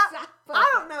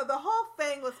don't know. The whole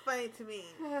thing was funny to me.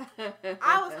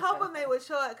 I was hoping they would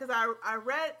show it because I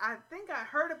think I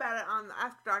heard about it on the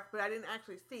After Dark, but I didn't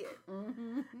actually see it.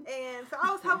 Mm-hmm. And so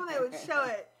I was hoping they would show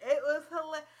it. It was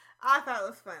hilarious. I thought it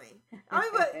was funny. I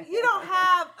mean, but you don't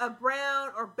have a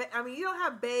brown you don't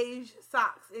have beige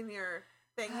socks in your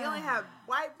thing. You only have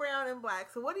white, brown, and black.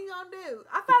 So what are you gonna do?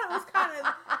 I thought it was kind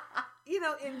of,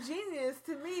 ingenious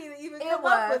to me to even come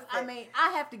up with it. I mean, I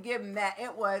have to give them that.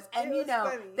 It was. And,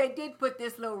 funny. They did put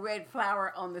this little red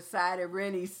flower on the side of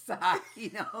Rennie's sock,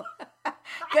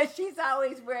 because she's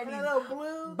always wearing these little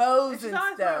blue bows and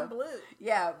stuff. Wearing blue.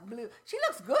 Yeah, blue. She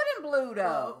looks good in blue,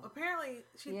 though. Well, apparently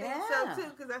she thinks so, too,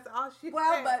 because that's all she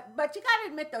Well, but you got to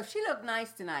admit, though, she looked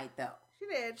nice tonight, though. She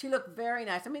did. She looked very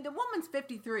nice. I mean, the woman's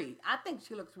 53. I think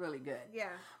she looks really good. Yeah.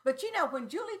 But, when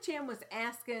Julie Chen was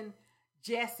asking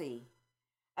Jesse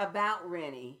about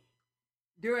Rennie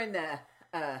during the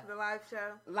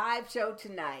live show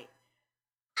tonight,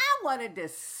 I wanted to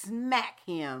smack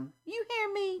him. You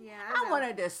hear me? Yeah, I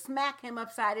wanted to smack him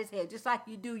upside his head, just like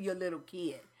you do your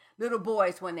little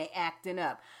boys when they acting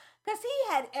up. Because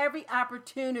he had every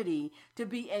opportunity to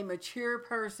be a mature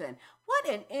person. What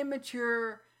an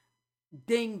immature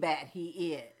dingbat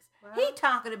he is. Well, he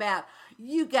talking about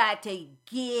you got to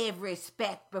give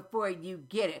respect before you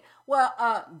get it. Well,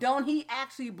 don't he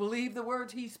actually believe the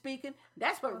words he's speaking?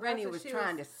 That's what Rennie was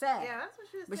trying to say. Yeah, that's what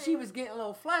she was saying. But she was getting a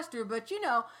little flustered. But he's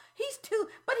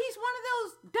one of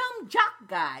those dumb jock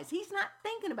guys. He's not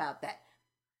thinking about that.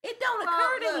 It don't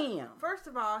occur to him. First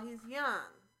of all, he's young,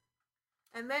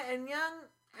 he's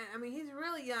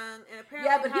really young, and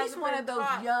apparently but he's one of those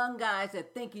young guys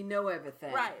that think he know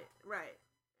everything. Right.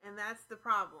 And that's the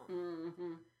problem.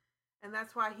 Mm-hmm. And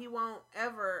that's why he won't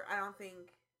ever, I don't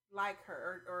think, like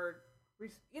her or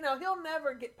he'll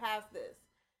never get past this.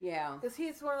 Yeah. Because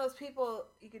he's one of those people,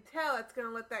 you could tell it's going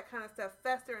to let that kind of stuff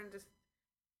fester and just,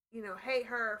 hate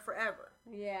her forever.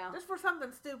 Yeah. Just for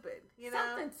something stupid,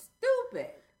 Something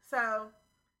stupid. So,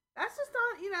 that's just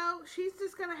not, she's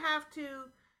just going to have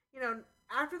to,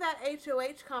 after that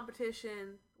HOH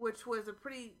competition, which was a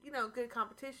pretty, good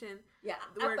competition. Yeah,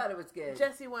 I thought it was good.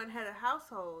 Jesse won head of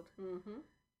household. Mm-hmm.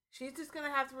 She's just going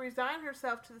to have to resign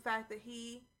herself to the fact that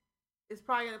he is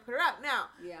probably going to put her up. Now,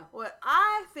 what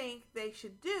I think they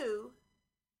should do,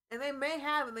 and they may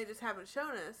have, and they just haven't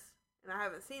shown us, and I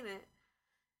haven't seen it,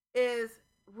 is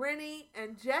Rennie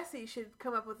and Jesse should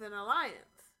come up with an alliance.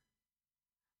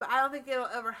 But I don't think it'll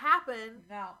ever happen.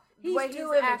 No. He's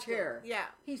too immature. Yeah.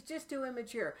 He's just too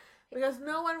immature. Because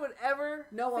no one would ever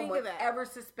think of that. ever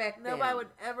suspect him. Nobody would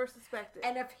ever suspect it.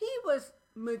 And if he was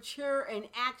mature and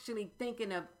actually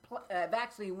thinking of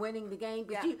actually winning the game,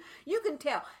 because you can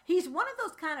tell he's one of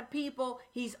those kind of people.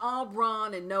 He's all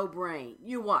brawn and no brain.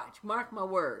 You watch, mark my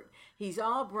word. He's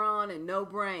all brawn and no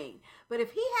brain. But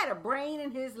if he had a brain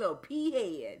in his little pea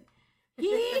head,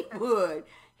 he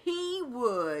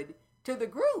would to the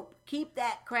group keep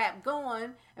that crap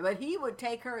going. But he would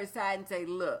take her aside and say,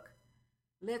 "Look,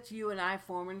 let's you and I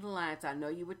form an alliance. I know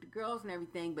you with the girls and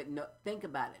everything, but think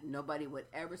about it. Nobody would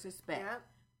ever suspect.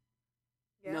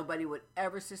 Yep. Nobody would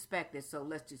ever suspect it. So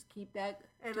let's just keep that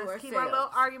and to let's ourselves. keep our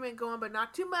little argument going, but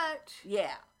not too much.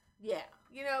 Yeah.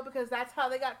 You know, because that's how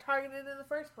they got targeted in the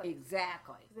first place.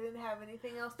 Exactly. They didn't have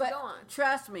anything else But to go on.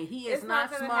 Trust me, he is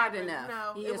not smart enough.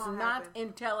 No, he it is won't not happen.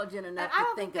 intelligent enough And I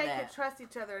don't to think think of they that. could trust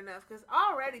each other enough because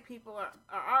already people are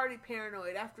already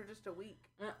paranoid after just a week.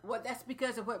 Well, that's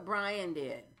because of what Brian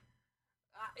did.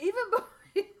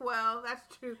 Well,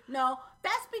 that's true. No,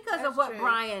 that's because That's of what true.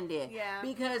 Brian did. Yeah.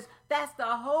 Because that's the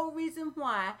whole reason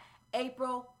why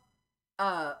April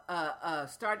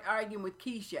started arguing with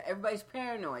Keisha. Everybody's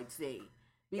paranoid, see?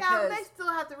 Because, Yeah, but they still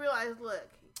have to realize, look,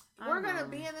 we're going to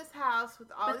be in this house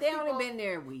with all but these they people. only been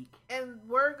there a week. And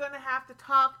we're going to have to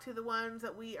talk to the ones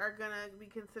that we are going to be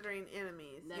considering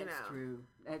enemies, That's you know. true.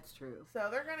 That's true. So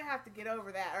they're going to have to get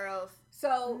over that or else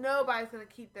nobody's going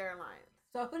to keep their alliance.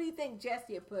 So who do you think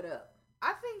Jesse will put up?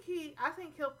 I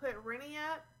think he'll put Rennie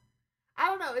up. I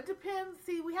don't know. It depends.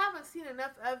 See, we haven't seen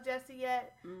enough of Jesse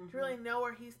yet to really know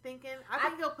where he's thinking. I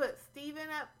think he'll put Steven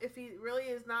up if he really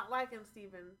is not liking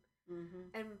Steven.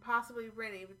 And possibly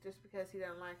Rennie just because he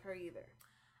doesn't like her either.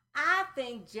 I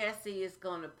think Jesse is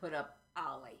going to put up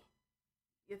Ollie.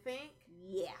 You think?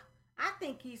 Yeah. I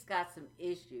think he's got some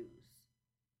issues.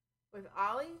 With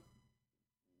Ollie?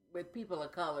 With people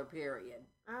of color, period.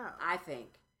 Oh. I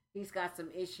think. He's got some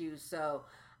issues. So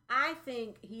I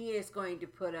think he is going to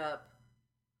put up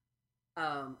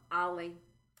Ollie.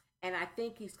 And I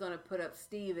think he's going to put up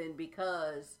Steven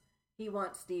because he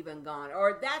wants Steven gone.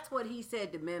 Or that's what he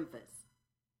said to Memphis.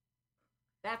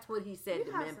 That's what he said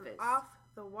to Memphis. Some off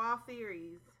the wall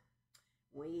theories.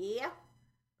 Well,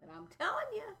 but I'm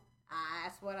telling you,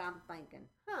 that's what I'm thinking.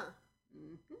 Huh.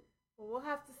 Well, we'll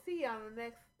have to see on the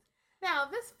next. Now,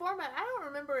 this format, I don't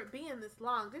remember it being this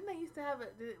long. Didn't they used to have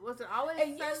it? Was it always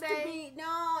Sunday?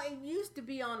 It used to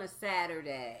be on a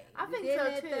Saturday. I think Didn't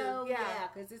so, it, too. though? Yeah.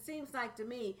 Because it seems like to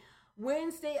me,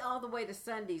 Wednesday all the way to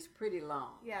Sunday's pretty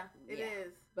long. Yeah, it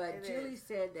is. But Julie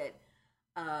said that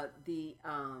the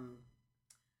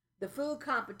food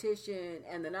competition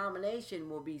and the nomination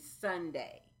will be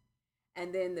Sunday.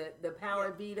 And then the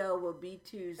power veto will be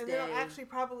Tuesday. And it'll actually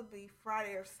probably be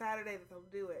Friday or Saturday that they'll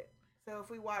do it. So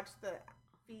if we watch the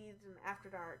feeds and After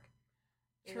Dark,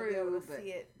 we'll be able to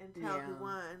see it and tell who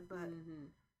won. But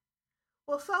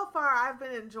well, so far I've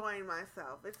been enjoying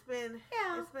myself. It's been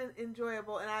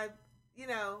enjoyable, and I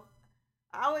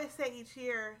always say each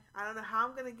year I don't know how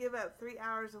I'm going to give up 3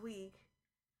 hours a week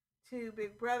to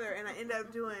Big Brother, and I end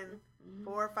up doing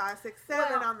 4, 5, 6,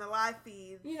 7 on the live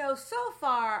feed. So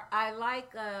far I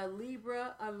like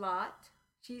Libra a lot.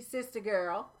 She's sister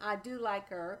girl. I do like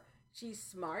her. She's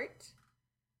smart,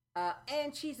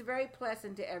 and she's very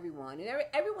pleasant to everyone, and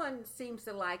everyone seems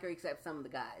to like her except some of the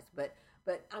guys. But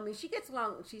I mean, she gets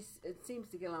along. She seems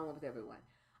to get along with everyone.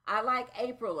 I like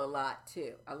April a lot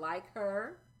too. I like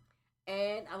her,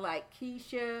 and I like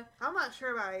Keisha. I'm not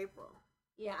sure about April.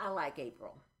 Yeah, I like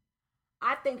April.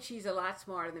 I think she's a lot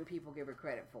smarter than people give her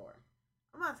credit for.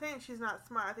 I'm not saying she's not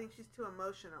smart. I think she's too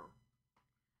emotional.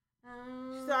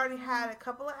 She's already had a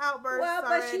couple of outbursts. Well,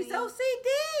 but she's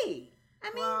OCD.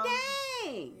 I mean,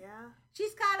 dang. Yeah.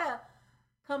 She's got a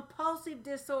compulsive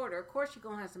disorder. Of course, she's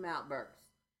gonna have some outbursts.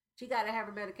 She got to have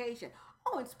her medication.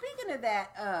 Oh, and speaking of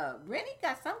that, Rennie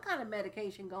got some kind of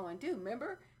medication going too.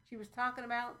 Remember, she was talking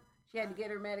about she had to get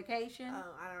her medication.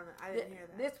 Oh, I don't know. I didn't hear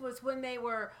that. This was when they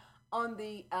were on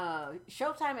the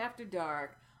Showtime After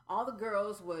Dark. All the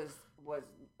girls was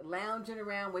lounging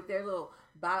around with their little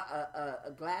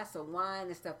a glass of wine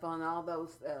and stuff on all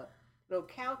those little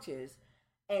couches,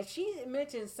 and she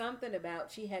mentioned something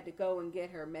about she had to go and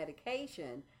get her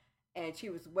medication, and she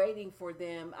was waiting for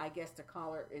them, I guess, to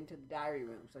call her into the diary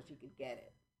room so she could get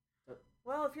it.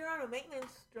 Well, if you're on a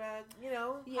maintenance drug,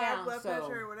 high blood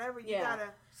pressure or whatever, you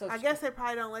gotta. So I guess they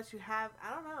probably don't let you have.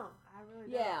 I don't know. I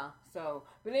really don't. Yeah. So,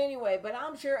 but anyway,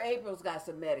 I'm sure April's got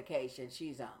some medication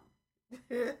she's on.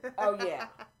 Oh yeah,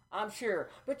 I'm sure.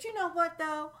 But you know what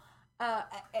though?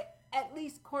 At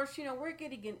least, of course, we're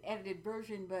getting an edited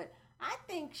version, but I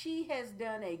think she has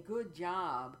done a good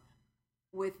job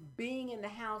with being in the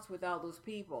house with all those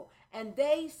people. And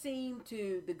they seem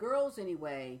to, the girls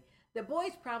anyway, the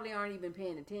boys probably aren't even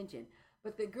paying attention,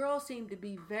 but the girls seem to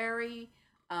be very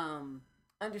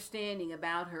understanding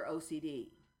about her OCD.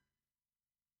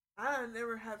 I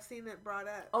never have seen it brought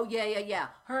up. Oh, yeah.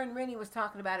 Her and Rennie was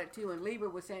talking about it too, and Libra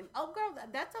was saying, oh, girl,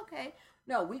 that's okay.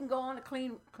 No, we can go on to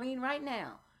clean right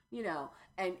now, you know.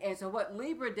 And so what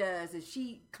Libra does is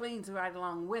she cleans right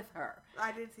along with her.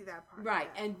 I did see that part. Right,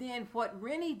 yeah. and then what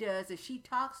Rennie does is she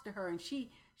talks to her, and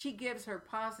she gives her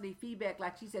positive feedback,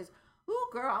 like she says, ooh,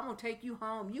 girl, I'm going to take you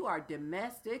home. You are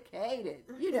domesticated,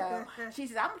 you know. She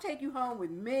says, I'm going to take you home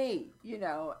with me, you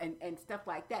know, and stuff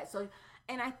like that. So,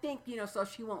 and I think, you know, so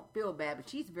she won't feel bad, but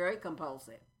she's very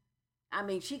compulsive. I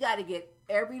mean, she got to get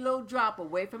every little drop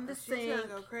away from the sink. She's going to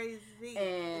go crazy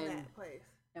in that place.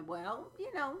 And well,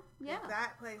 you know, yeah.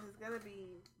 That place is going to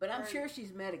be... But I'm sure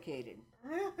she's medicated.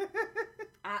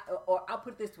 Or I'll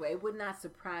put it this way, it would not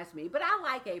surprise me. But I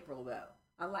like April, though.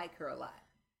 I like her a lot.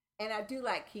 And I do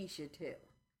like Keisha, too.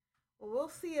 Well, we'll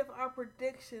see if our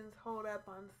predictions hold up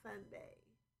on Sunday.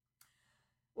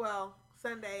 Well,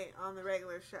 Sunday on the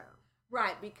regular show.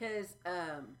 Right, because,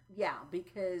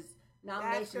 because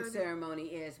nomination ceremony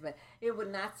is, but it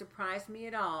would not surprise me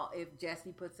at all if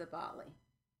Jesse puts up Ollie.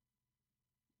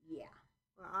 Yeah.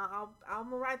 Well, I'm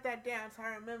going to write that down so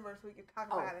I remember so we can talk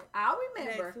about it. I'll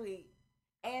remember. Next week.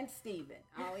 And Steven.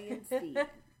 Ollie and Steven.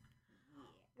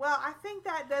 Well, I think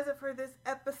that does it for this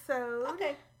episode.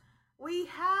 Okay. We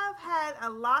have had a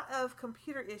lot of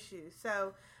computer issues.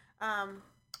 So,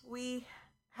 we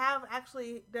have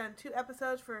actually done 2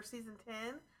 episodes for season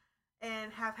 10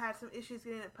 and have had some issues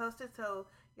getting it posted. So,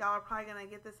 y'all are probably going to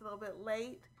get this a little bit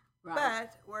late. Right.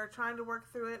 But we're trying to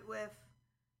work through it with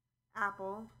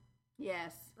Apple.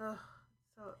 Yes. Ugh,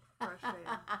 so frustrating.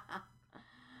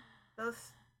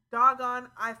 Those doggone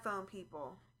iPhone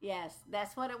people. Yes,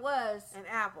 that's what it was. And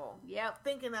Apple. Yep.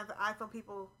 Thinking that the iPhone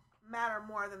people matter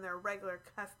more than their regular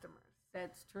customers.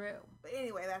 That's true. But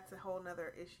anyway, that's a whole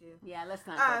nother issue. Yeah, let's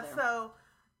not go there. So,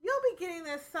 you'll be getting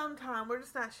this sometime. We're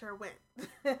just not sure when.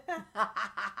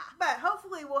 But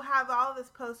hopefully we'll have all of this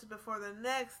posted before the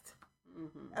next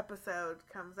episode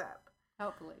comes up.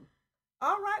 Hopefully.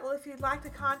 All right. Well, if you'd like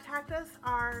to contact us,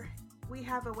 we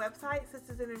have a website,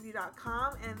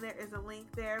 sistersinterview.com, and there is a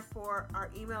link there for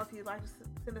our email if you'd like to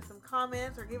send us some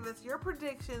comments or give us your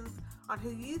predictions on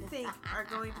who you think are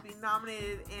going to be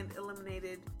nominated and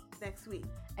eliminated next week.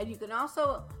 And you can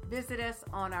also visit us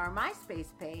on our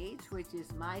MySpace page, which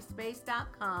is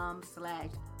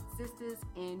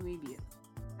myspace.com/sistersinreview.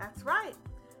 That's right.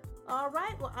 All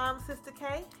right. Well, I'm Sister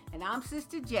K. And I'm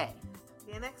Sister J.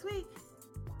 See you next week.